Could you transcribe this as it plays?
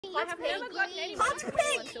I have never gotten any Hot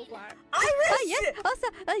pink so far. IRyS! Yes. Also,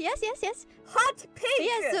 yes. Hot pink!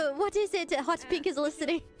 Yes. What is it? Hot pink is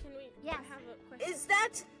listening. Can we Yes. have a question? Is that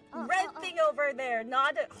red thing over there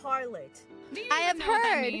not a harlot? I have know what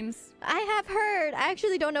that heard. means? I have heard. I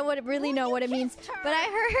actually don't know what it really know what it means, but I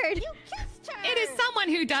heard. You kissed her. It is someone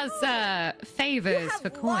who does favors for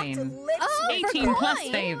coin. Oh, for 18 plus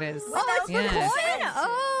coin. favors. Oh, it's for Yeah. coin.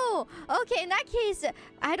 Oh, okay. In that case,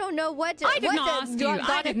 I don't know what. I did what not the ask you.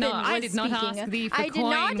 I did not. I was did not speaking. ask thee for I did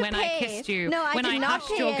not coin when I pay. kissed you. No, I when did I not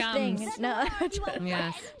hushed pay your a gums. thing. No.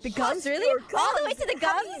 Yes. The gums, really? All the way to the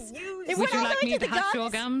gums? It Would went you all the like way me to to the hush gums? your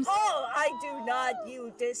gums? Oh, I do not,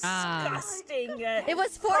 you disgusting. It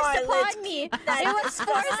was forced upon me. It was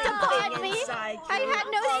forced upon me. I had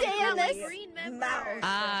no say in this.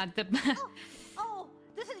 Oh,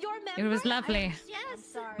 this is your member. It was lovely. Yes.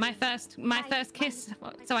 Sorry. My first kiss.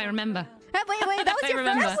 So I remember. Wait, that was I your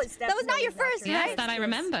remember. first? That was not your first, Yes, right? that I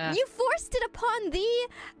remember. You forced it upon thee.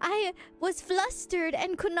 I was flustered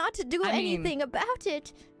and could not do I mean- anything about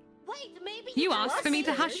it. Wait, maybe You asked for me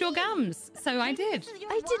to hush your gums, so I did.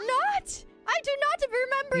 I did not. I do not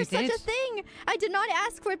remember You such did. a thing. I did not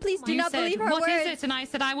ask for it. Please do You not said, believe her "What words. is it?" And I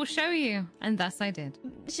said, "I will show you," and thus I did.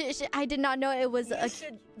 I did not know it was You a.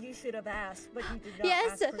 should have asked, but you did not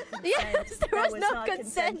Yes, ask for consent. yes, there That was no not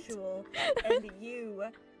consent. consensual, and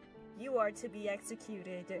you are to be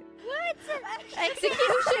executed. What?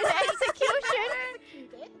 Execution!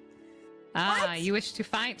 Ah, you wish to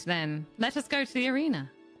fight then? Let us go to the arena.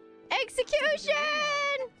 Execution!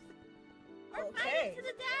 Okay. to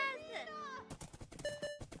the death.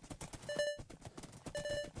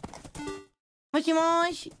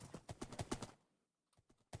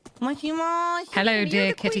 Moshi. Hello, You're dear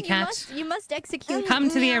the kitty queen. cat. You must execute. Come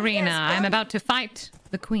to the Yes, arena. yes, I'm come. about to fight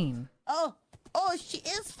the queen. Oh, she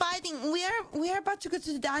is fighting. We're about to go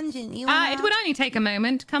to the dungeon. You It would only take a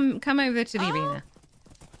moment. Come over to the arena.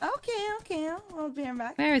 Okay. I'll be right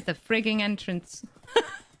back. Where is the frigging entrance?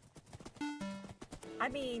 I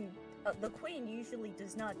mean, the queen usually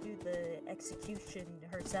does not do the execution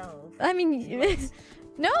herself. I mean,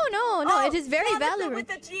 no. Oh, It is very Jonathan valid. with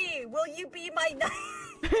the G. Will you be my knight?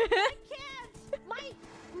 I can't.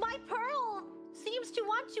 My Pearl seems to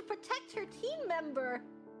want to protect her team member.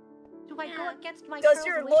 Do I go against my Does Pearl's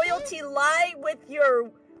your wishes? loyalty lie with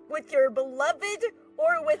your beloved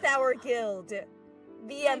or with our guild? The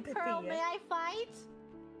My empathy. Pearl, may I fight?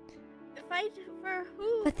 Fight for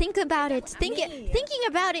who? But think about it. Thinking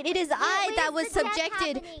about it, it is I that was where's the chat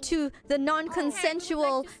subjected happening? to the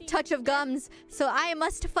non-consensual like to see touch of gums, so I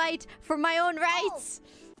must fight for my own rights.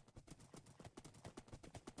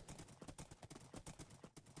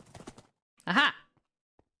 Aha!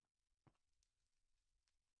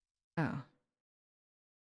 Oh.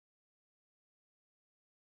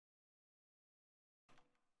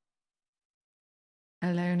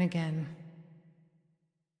 Alone again.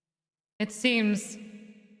 It seems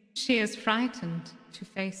she is frightened to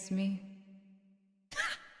face me.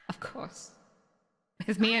 Of course.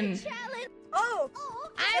 With me and... Oh!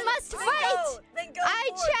 I must Then fight! go I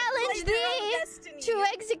forth, challenge claim your own thee destiny. to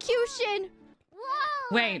execution.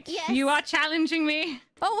 Whoa! Wait, Yes. you are challenging me?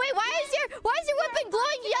 Oh wait, why is your weapon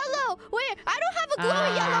glowing yellow? Wait, I don't have a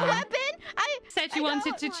glowing yellow weapon. I Said you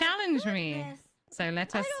wanted to challenge me. So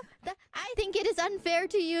let us... I think it is unfair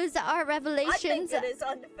to use our I revelations. think it is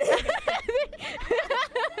unfair.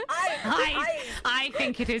 I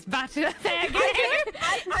think it is but a fair game.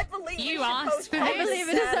 I believe You we should asked for postpone this. I believe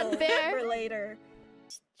it is battle unfair. for later.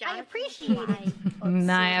 I appreciate it.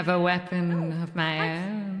 I have a weapon of my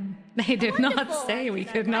own. They did not say we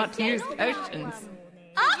could not use potions.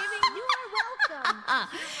 You are welcome.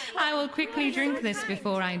 I will quickly drink this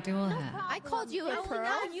before I duel her. I called you a I will pearl.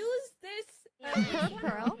 now use this. Her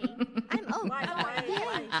pearl. I'm Why is she okay?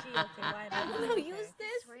 Why I not? will use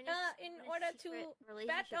this in order to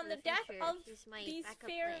bet on the death of these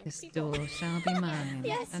fair This people. duel shall be mine,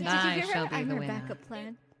 Yes, and did you I hear her? shall be I'm the her winner. backup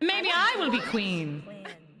plan. Maybe I will be queen. Plan.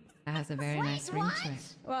 That has a very nice ring to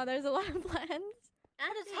it. Wow, there's a lot of plans.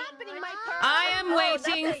 What is happening, my Pearl? I am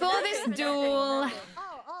waiting nothing, for nothing, this nothing, duel. nothing.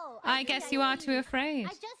 Oh, I guess you are too afraid.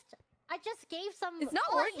 I just gave some. It's not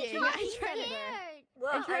working. I tried it.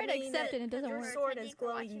 Well, I tried to accept that it, it doesn't your work. sword is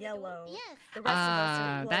glowing yellow. Yes. The rest of us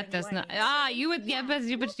are That glowing does not. white. You would. Yeah, but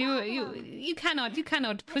you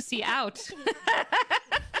cannot pussy out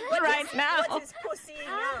right now. What is pussying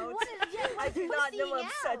out? I do not know of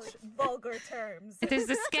such vulgar terms. It is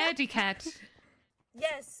the scaredy cat.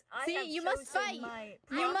 Yes, I See, have you must chosen fight. my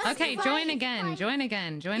You must Okay, fight. join again. Join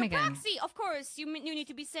again. Join again. Proxy, of course. You need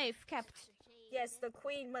to be safe, kept. Yes, the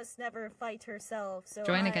queen must never fight herself. So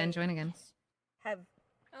Join I again. Join again. Have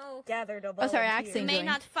gathered a Oh, sorry, volunteer. accent. You may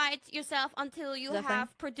not fight yourself until you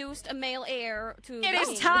have produced a male heir to. It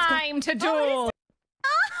is time to duel.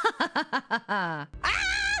 Ah!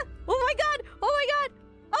 Oh my god! Oh my god!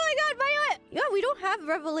 Oh my god! Yeah, we don't have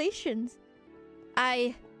revelations.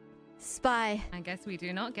 I spy. I guess we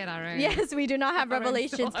do not get our own. Yes, we do not have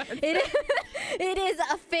revelations. It is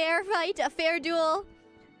a fair fight, a fair duel.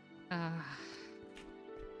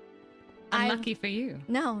 Unlucky for you.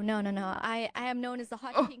 No. I am known as the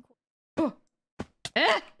hot pink. How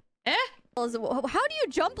do you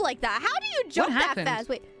jump like that? How do you jump that fast?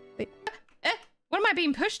 Wait. What am I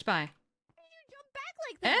being pushed by? How do you jump back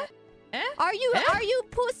like that? Are you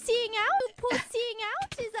pussying out? Pussying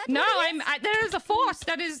out? Is that? No, there is a force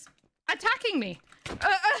that is attacking me.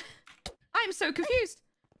 I'm so confused.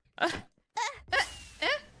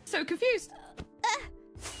 So confused.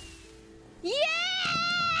 Yes!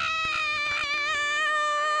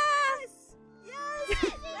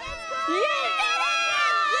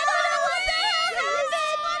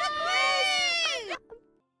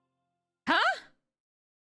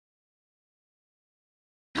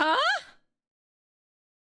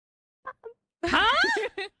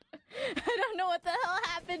 I don't know what the hell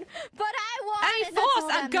happened, but I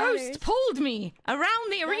won. A ghost pulled me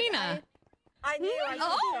around the arena. I knew I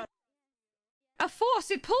should. A force,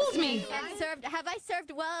 it pulled me. Have I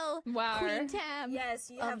served well, wow. Queen Tam? Yes,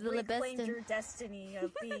 you have reclaimed your destiny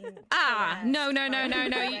of being. No.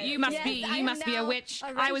 You must be a witch.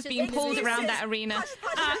 I was being pulled around that arena.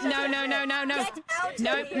 No.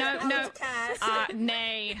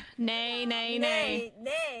 Nay.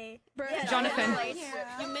 Jonathan,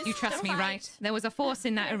 you trust me, right? There was a force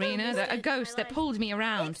in that arena, a ghost that pulled me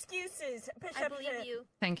around. Excuses. I believe you.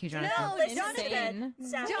 Thank you, Jonathan. No, Jonathan.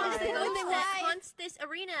 Jonathan haunts this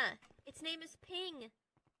arena. Its name is Ping.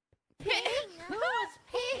 Ping? Who is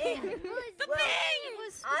Ping? The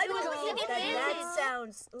Ping! I believe that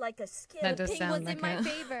sounds like a skill. That does Ping sound was like in my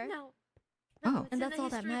favor. No. Oh. And that's all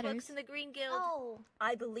that matters. In the Green Guild. Oh.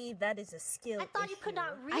 I believe that is a skill. I thought you could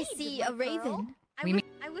not read. I see a raven.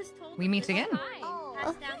 We meet again. Oh.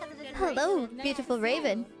 Hello, beautiful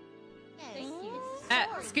raven.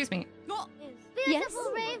 Excuse me.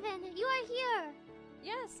 Beautiful raven, you are here.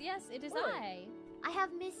 Yes, it is Really? I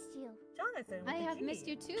have missed you. Jonathan, I have missed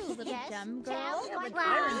you too, little Yes, gem Gem. girl. You have an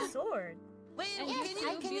Wow. iron sword. Wait, And can you you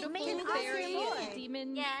too, beautiful make an fairy iron sword?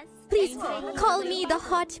 demon. Yes. Please Oh. call me the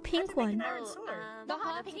hot pink one. Iron sword. The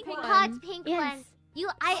hot pink one. Hot pink Yes. one.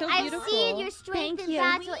 I've So seen beautiful. your strength Thank in you.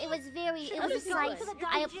 battle. It was just like,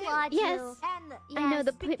 I applaud Yes. you. I know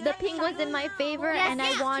the ping was in my favor, Yes, and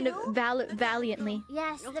I won valiantly.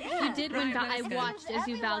 Yes, the You pink. did win. I watched as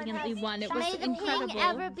you valiantly won. It was May the pink incredible.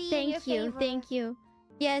 ever be in your favor. Thank you.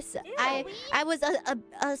 Yes, I was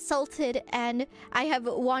assaulted, and I have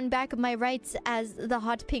won back my rights as the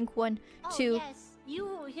hot pink one. Oh, To yes.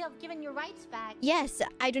 You have given your rights back. yes,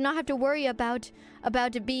 I do not have to worry about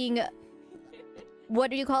being. What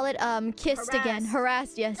do you call it? Kissed again,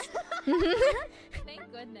 harassed. Yes. Thank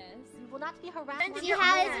goodness. You will not be harassed. She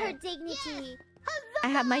has her dignity. I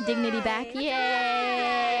have my dignity back.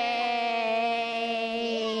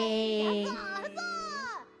 Yay!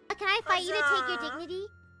 Can I fight you to take your dignity?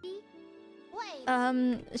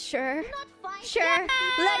 Wait. Sure. do not fight. Sure.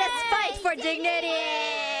 Let us fight for dignity.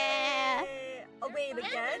 Oh wait,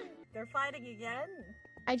 again? They're fighting again?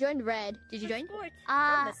 I joined red. Did you join? From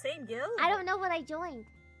Uh, the same guild? I don't know what I joined.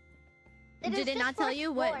 Did it not tell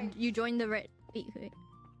you what you joined the red? Wait.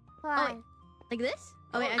 Why? Like this?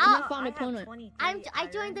 Oh wait, I Oh, cannot find I have opponent. 23 I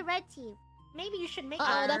joined the red team. Maybe you should make.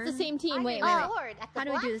 Oh, that's the same team. Wait. Oh. How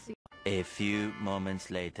do we do this? A few moments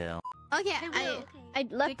later. Okay, I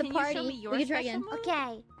left the Can you party. show me your We can try special again. move?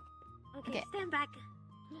 Okay. Okay. Stand back.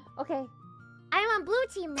 Okay. I'm on blue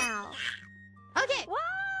team now. Okay.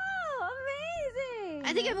 Wow, amazing.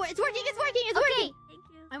 I think it's working. It's working. It's working. Okay. Thank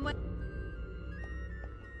you. I'm what?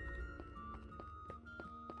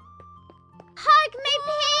 Hug me,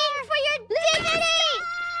 Ping, for your dignity!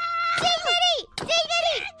 Dignity!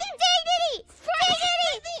 Dignity! Dignity!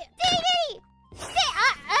 Dignity!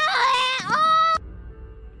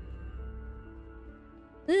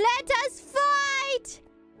 Let us fight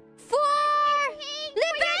for the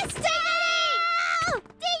best dignity!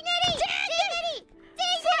 Dignity!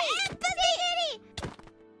 Dignity! Dignity!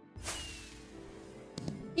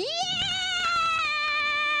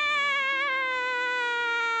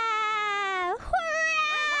 Yeah!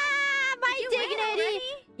 Hurrah! My dignity!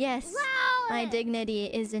 Yes, Wow! my dignity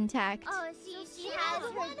is intact. Oh, she has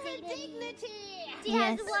her dignity. She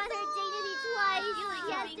Yes. has won her dignity twice.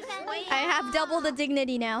 She has defended. I have double the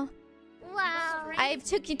dignity now. Wow. I've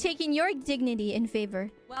taken your dignity in favor.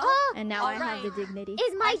 Well, and now I have the dignity.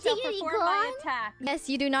 Is my dignity gone? Yes,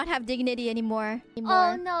 you do not have dignity anymore.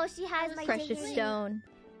 Oh no, she has my Precious dignity. stone.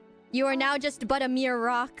 You are now just but a mere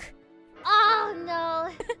rock. Oh no.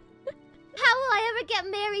 How will I ever get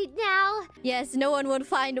married now? Yes, no one will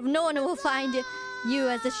find you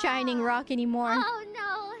as a shining rock anymore. Oh no.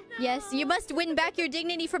 Yes, you must win back your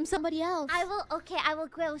dignity from somebody else. I will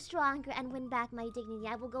grow stronger and win back my dignity.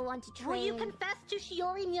 I will go on to train. Will you confess to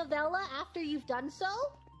Shiori Novella after you've done so?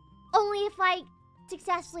 Only if I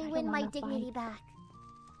successfully win my dignity back.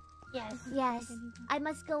 Yes. Yes. I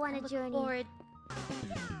must go on a journey. Forward.